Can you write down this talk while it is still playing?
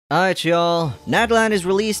Alright y'all, Natlan is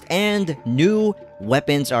released and new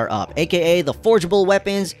weapons are up, aka the forgeable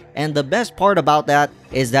weapons, and the best part about that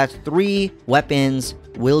is that 3 weapons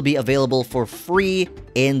will be available for free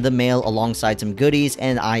in the mail alongside some goodies,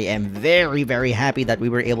 and I am very happy that we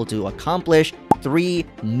were able to accomplish 3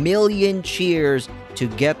 million cheers to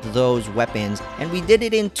get those weapons, and we did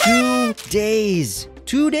it in 2 days!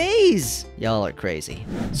 2 days! Y'all are crazy.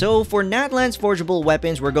 So for Natlan's forgeable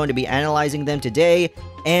weapons, we're going to be analyzing them today,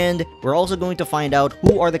 and we're also going to find out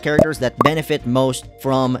who are the characters that benefit most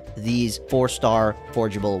from these 4-star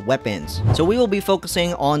forgeable weapons. So we will be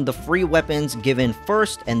focusing on the free weapons given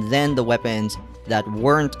first, and then the weapons that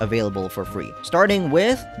weren't available for free. Starting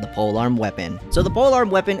with the polearm weapon. So the polearm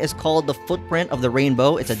weapon is called the Footprint of the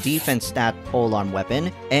Rainbow. It's a defense stat polearm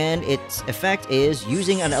weapon, and its effect is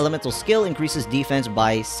using an elemental skill increases defense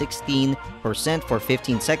by 16% for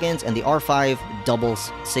 15 seconds, and the R5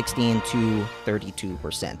 doubles 16 to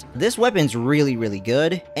 32%. This weapon's really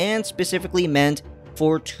good, and specifically meant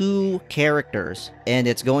for 2 characters, and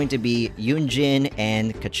it's going to be Yunjin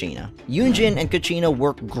and Kachina. Yunjin and Kachina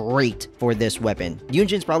work great for this weapon.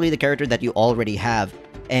 Yunjin's probably the character that you already have,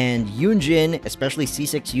 and Yunjin, especially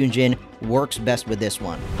C6 Yunjin, works best with this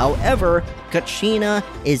one. However, Kachina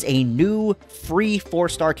is a new free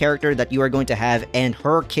 4-star character that you are going to have, and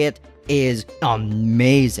her kit is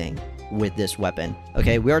amazing with this weapon.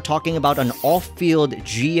 Okay, we are talking about an off-field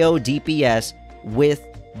Geo DPS with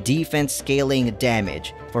defense scaling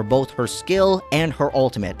damage for both her skill and her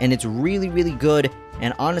ultimate, and it's really good.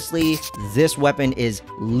 And honestly, this weapon is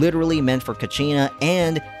literally meant for Kachina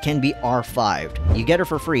and can be R5'd. You get her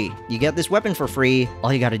for free. You get this weapon for free.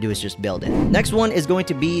 All you gotta do is just build it. Next one is going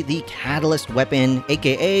to be the Catalyst weapon,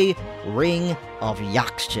 aka Ring of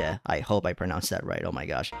Yaksha. I hope I pronounced that right. Oh my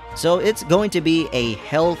gosh. So it's going to be a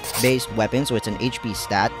health-based weapon, so it's an HP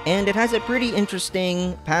stat, and it has a pretty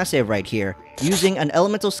interesting passive right here. Using an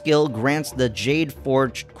elemental skill grants the Jade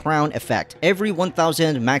Forged Crown effect. Every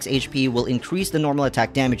 1000 max HP will increase the normal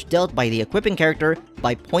attack damage dealt by the equipping character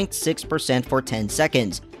by 0.6% for 10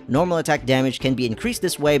 seconds. Normal attack damage can be increased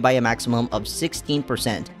this way by a maximum of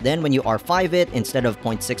 16%. Then when you R5 it, instead of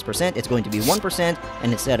 0.6%, it's going to be 1%,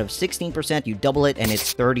 and instead of 16%, you double it, and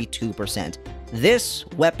it's 32%. This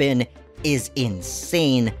weapon is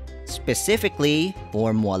insane, specifically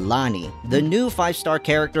for Molani. The new 5-star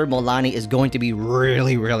character, Molani, is going to be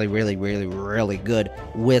really good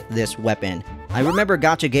with this weapon. I remember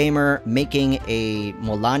Gacha Gamer making a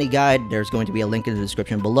Molani guide. There's going to be a link in the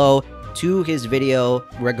description below to his video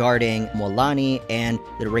regarding Molani and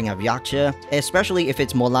the Ring of Yaksha, especially if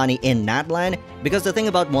it's Molani in Natlan, because the thing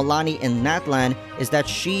about Molani in Natlan is that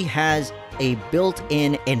she has a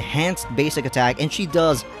built-in enhanced basic attack, and she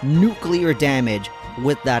does nuclear damage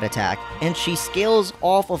with that attack, and she scales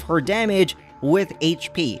off of her damage with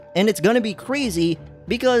HP. And it's gonna be crazy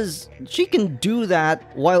because she can do that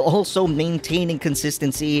while also maintaining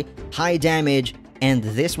consistency, high damage, and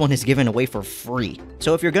this one is given away for free.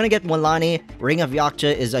 So if you're gonna get Molani, Ring of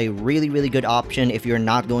Yaksha is a really good option if you're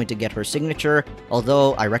not going to get her signature,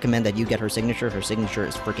 although I recommend that you get her signature. Her signature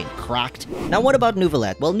is freaking cracked. Now what about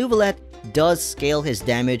Nuvalet? Well, Nuvalet does scale his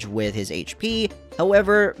damage with his HP.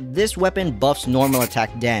 However, this weapon buffs normal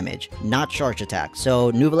attack damage, not charge attack.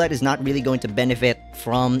 So Nuvalet is not really going to benefit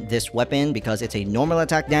from this weapon because it's a normal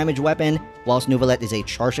attack damage weapon, whilst Nuvalet is a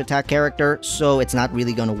charge attack character, so it's not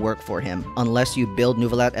really going to work for him unless you build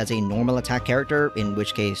Nuvalet as a normal attack character, in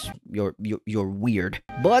which case you're weird.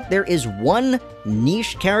 But there is one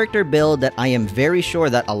niche character build that I am very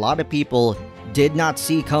sure that a lot of people did not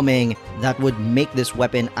see coming that would make this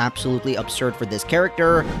weapon absolutely absurd for this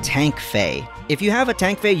character: Tank Faye. If you have a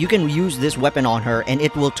Tank Faye, you can use this weapon on her and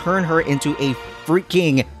it will turn her into a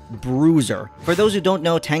freaking bruiser. For those who don't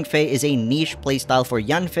know, Tank Faye is a niche playstyle for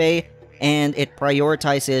Yanfei, and it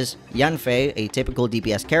prioritizes Yanfei, a typical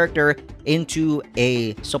DPS character, into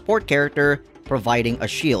a support character providing a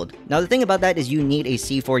shield. Now the thing about that is you need a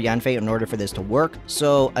C4 Yanfei in order for this to work.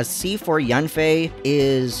 So a C4 Yanfei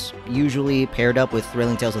is usually paired up with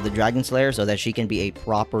Thrilling Tales of the Dragon Slayer so that she can be a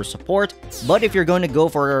proper support. But if you're going to go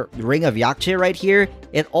for Ring of Yaksha right here,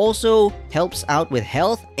 it also helps out with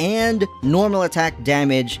health and normal attack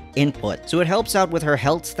damage input. So it helps out with her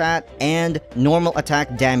health stat and normal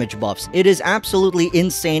attack damage buffs. It is absolutely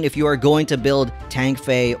insane if you are going to build Tank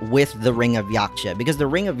Faye with the Ring of Yaksha, because the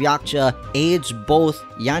Ring of Yaksha aids both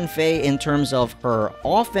Yanfei in terms of her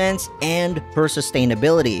offense and her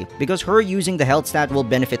sustainability, because her using the health stat will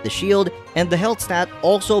benefit the shield, and the health stat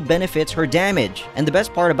also benefits her damage. And the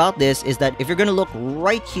best part about this is that if you're going to look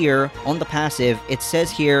right here on the passive, it says says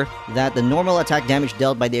here that the normal attack damage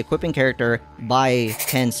dealt by the equipping character by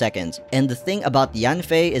 10 seconds. And the thing about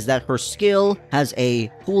Yanfei is that her skill has a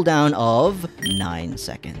cooldown of 9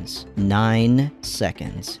 seconds. 9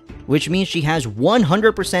 seconds. Which means she has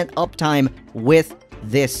 100% uptime with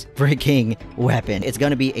this freaking weapon. It's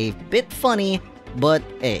gonna be a bit funny, but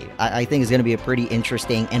hey, I think it's gonna be a pretty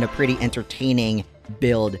interesting and a pretty entertaining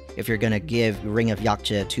build if you're gonna give Ring of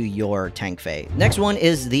Yakcha to your tank Fei. Next one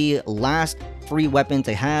is the last free weapon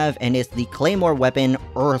to have, and it's the Claymore weapon,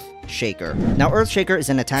 Earth Shaker. Now, Earth Shaker is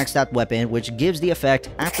an attack stat weapon which gives the effect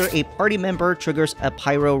after a party member triggers a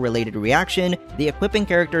pyro-related reaction. The equipping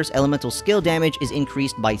character's elemental skill damage is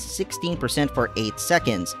increased by 16% for 8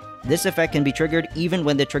 seconds. This effect can be triggered even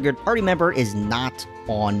when the triggered party member is not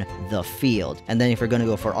on the field. And then if you're going to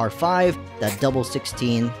go for R5, that double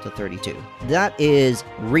 16 to 32. That is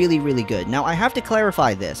really, really good. Now, I have to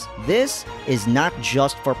clarify this. This is not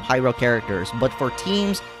just for pyro characters, but for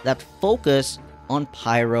teams that focus on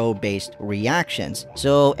pyro-based reactions.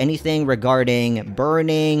 So anything regarding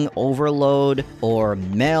burning, overload, or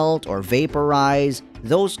melt, or vaporize,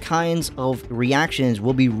 those kinds of reactions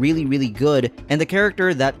will be really, really good, and the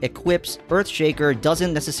character that equips Earthshaker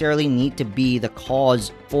doesn't necessarily need to be the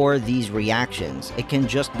cause for these reactions. It can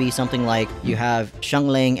just be something like you have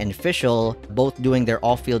Xiangling and Fischl both doing their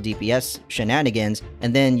off-field DPS shenanigans,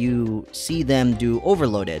 and then you see them do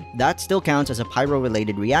Overloaded. That still counts as a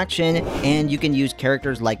pyro-related reaction, and you can use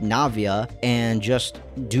characters like Navia and just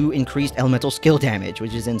do increased elemental skill damage,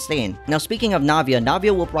 which is insane. Now, speaking of Navia,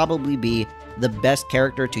 Navia will probably be the best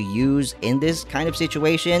character to use in this kind of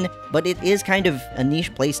situation, but it is kind of a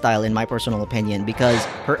niche playstyle in my personal opinion, because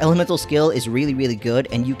her elemental skill is really, really good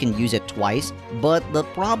and you can use it twice. But the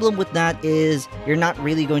problem with that is you're not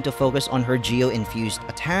really going to focus on her geo-infused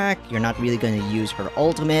attack, you're not really going to use her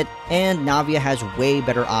ultimate, and Navia has way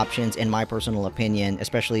better options in my personal opinion,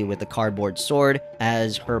 especially with the cardboard sword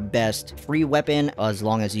as her best free weapon as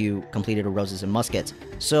long as you completed her roses and muskets.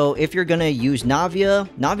 So if you're gonna use Navia,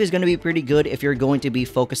 Navia's gonna be pretty good if you're going to be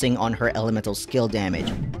focusing on her elemental skill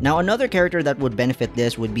damage. Now, another character that would benefit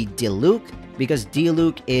this would be Diluc, because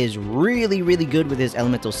Diluc is really, really good with his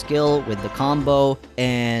elemental skill, with the combo,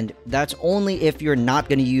 and that's only if you're not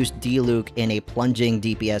going to use Diluc in a plunging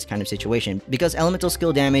DPS kind of situation, because elemental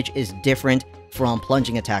skill damage is different from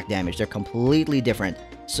plunging attack damage. They're completely different.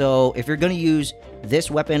 So if you're going to use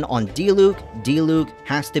this weapon on Diluc, Diluc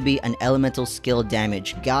has to be an elemental skill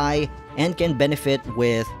damage guy and can benefit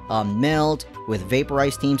with Melt, with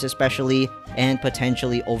Vaporize teams especially, and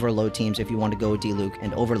potentially Overload teams if you want to go Diluc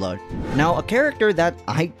and Overload. Now, a character that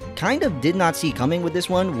I kind of did not see coming with this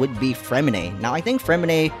one would be Fremine. Now, I think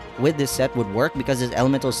Fremine with this set would work because his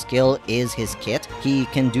elemental skill is his kit. He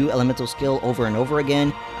can do elemental skill over and over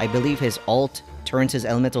again. I believe his ult turns his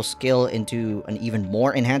elemental skill into an even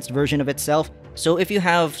more enhanced version of itself. So if you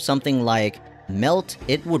have something like Melt,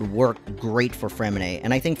 it would work great for Fremine,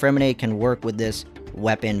 and I think Fremine can work with this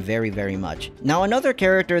weapon very, very much. Now, another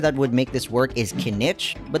character that would make this work is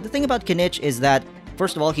Kinich, but the thing about Kinich is that,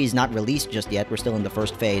 first of all, he's not released just yet, we're still in the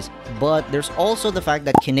first phase, but there's also the fact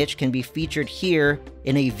that Kinich can be featured here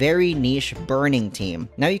in a very niche burning team.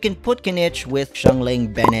 Now, you can put Kinich with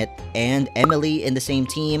Xiangling, Bennett, and Emily in the same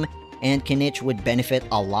team, and Kinich would benefit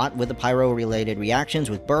a lot with the pyro-related reactions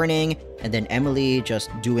with burning, and then Emily just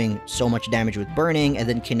doing so much damage with burning, and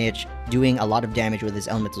then Kinich doing a lot of damage with his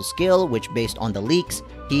elemental skill, which based on the leaks,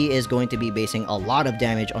 he is going to be basing a lot of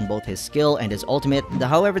damage on both his skill and his ultimate.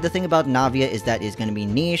 However, the thing about Navia is that it's going to be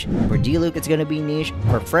niche. For Diluc, it's going to be niche.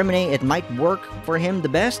 For Fremine, it might work for him the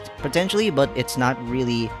best, potentially, but it's not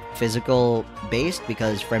really physical based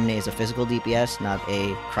because Fremine is a physical DPS, not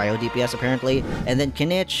a cryo DPS apparently. And then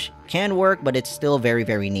Kinich can work, but it's still very,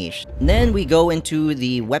 very niche. And then we go into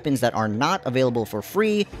the weapons that are not available for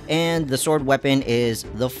free, and the sword weapon is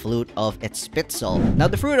the Flute of Itzpitzel. Now,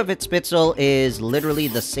 the Flute of Itzpitzel is literally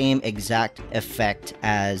the same exact effect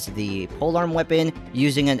as the polearm weapon.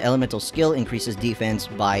 Using an elemental skill increases defense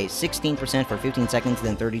by 16% for 15 seconds,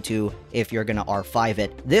 then 32 if you're gonna R5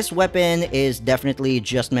 it. This weapon is definitely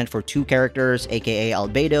just meant for two characters, aka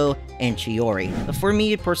Albedo and Chiori. For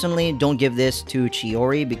me, personally, don't give this to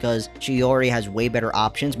Chiori because Chiori has way better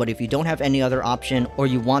options, but if you don't have any other option, or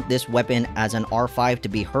you want this weapon as an R5 to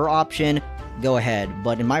be her option, go ahead.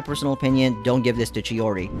 But in my personal opinion, don't give this to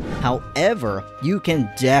Chiori. However, you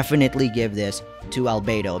can definitely give this to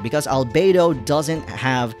Albedo, because Albedo doesn't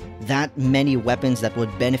have that many weapons that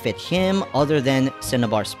would benefit him other than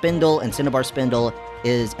Cinnabar Spindle, and Cinnabar Spindle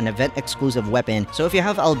is an event-exclusive weapon. So if you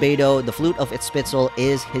have Albedo, the Flute of Itzpitzel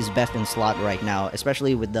is his best in slot right now,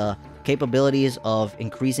 especially with the capabilities of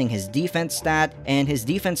increasing his defense stat, and his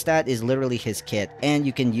defense stat is literally his kit, and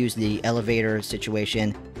you can use the elevator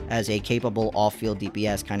situation as a capable off-field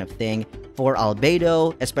DPS kind of thing. For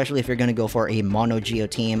Albedo, especially if you're going to go for a mono Geo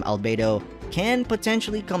team, Albedo can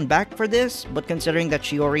potentially come back for this, but considering that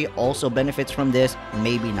Shiori also benefits from this,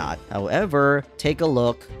 maybe not. However, take a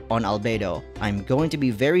look on Albedo. I'm going to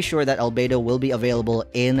be very sure that Albedo will be available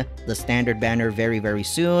in the standard banner very, very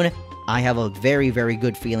soon. I have a very, very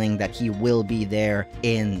good feeling that he will be there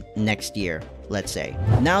in next year, let's say.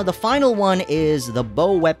 Now, the final one is the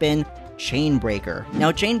bow weapon, Chainbreaker.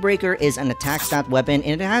 Now, Chainbreaker is an attack stat weapon,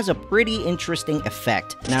 and it has a pretty interesting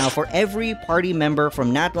effect. Now, for every party member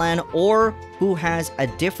from Natlan or who has a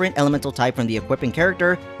different elemental type from the equipping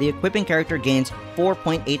character gains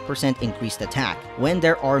 4.8% increased attack. When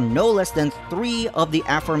there are no less than 3 of the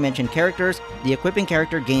aforementioned characters, the equipping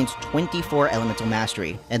character gains 24 elemental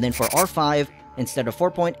mastery. And then for R5, instead of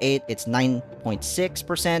 4.8, it's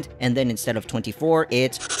 9.6%, and then instead of 24,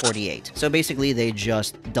 it's 48. So basically, they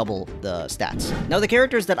just double the stats. Now, the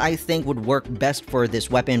characters that I think would work best for this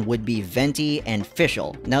weapon would be Venti and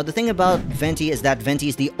Fischl. Now, the thing about Venti is that Venti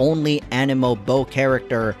is the only Anemo bow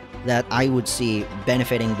character that I would see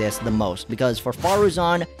benefiting this the most, because for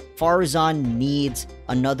Faruzan needs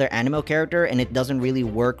another Anemo character, and it doesn't really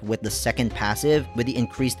work with the second passive with the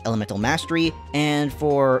increased elemental mastery. And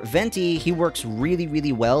for Venti, he works really,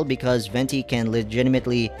 really well because Venti can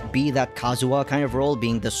legitimately be that Kazuha kind of role,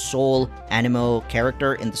 being the sole Anemo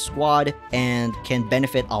character in the squad, and can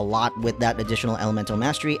benefit a lot with that additional elemental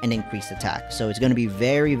mastery and increased attack. So it's going to be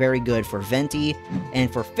very, very good for Venti.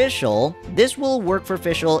 And for Fischl, this will work for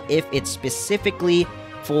Fischl if it's specifically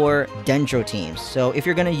for Dendro teams. So if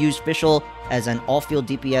you're going to use Fischl as an off-field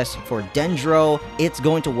DPS for Dendro, it's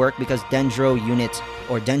going to work because Dendro units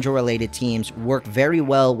or Dendro-related teams work very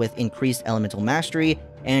well with increased elemental mastery.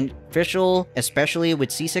 And Fischl, especially with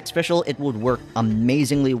C6 Fischl, it would work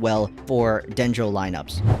amazingly well for Dendro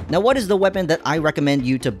lineups. Now, what is the weapon that I recommend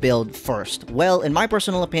you to build first? Well, in my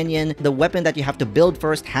personal opinion, the weapon that you have to build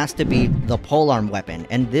first has to be the polearm weapon,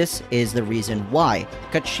 and this is the reason why.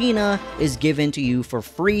 Kachina is given to you for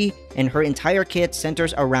free, and her entire kit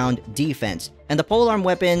centers around defense. And the polearm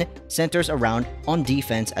weapon centers around on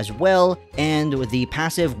defense as well, and the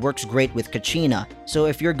passive works great with Kachina. So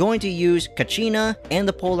if you're going to use Kachina and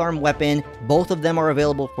the polearm weapon, both of them are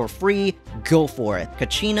available for free, go for it.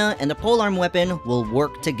 Kachina and the polearm weapon will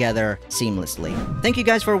work together seamlessly. Thank you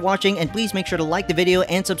guys for watching, and please make sure to like the video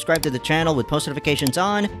and subscribe to the channel with post notifications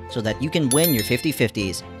on so that you can win your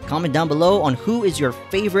 50/50s. Comment down below on who is your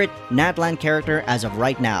favorite Natlan character as of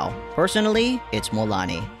right now. Personally, it's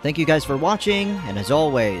Molani. Thank you guys for watching, and as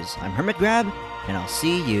always, I'm HermitGRAB, and I'll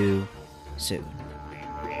see you soon.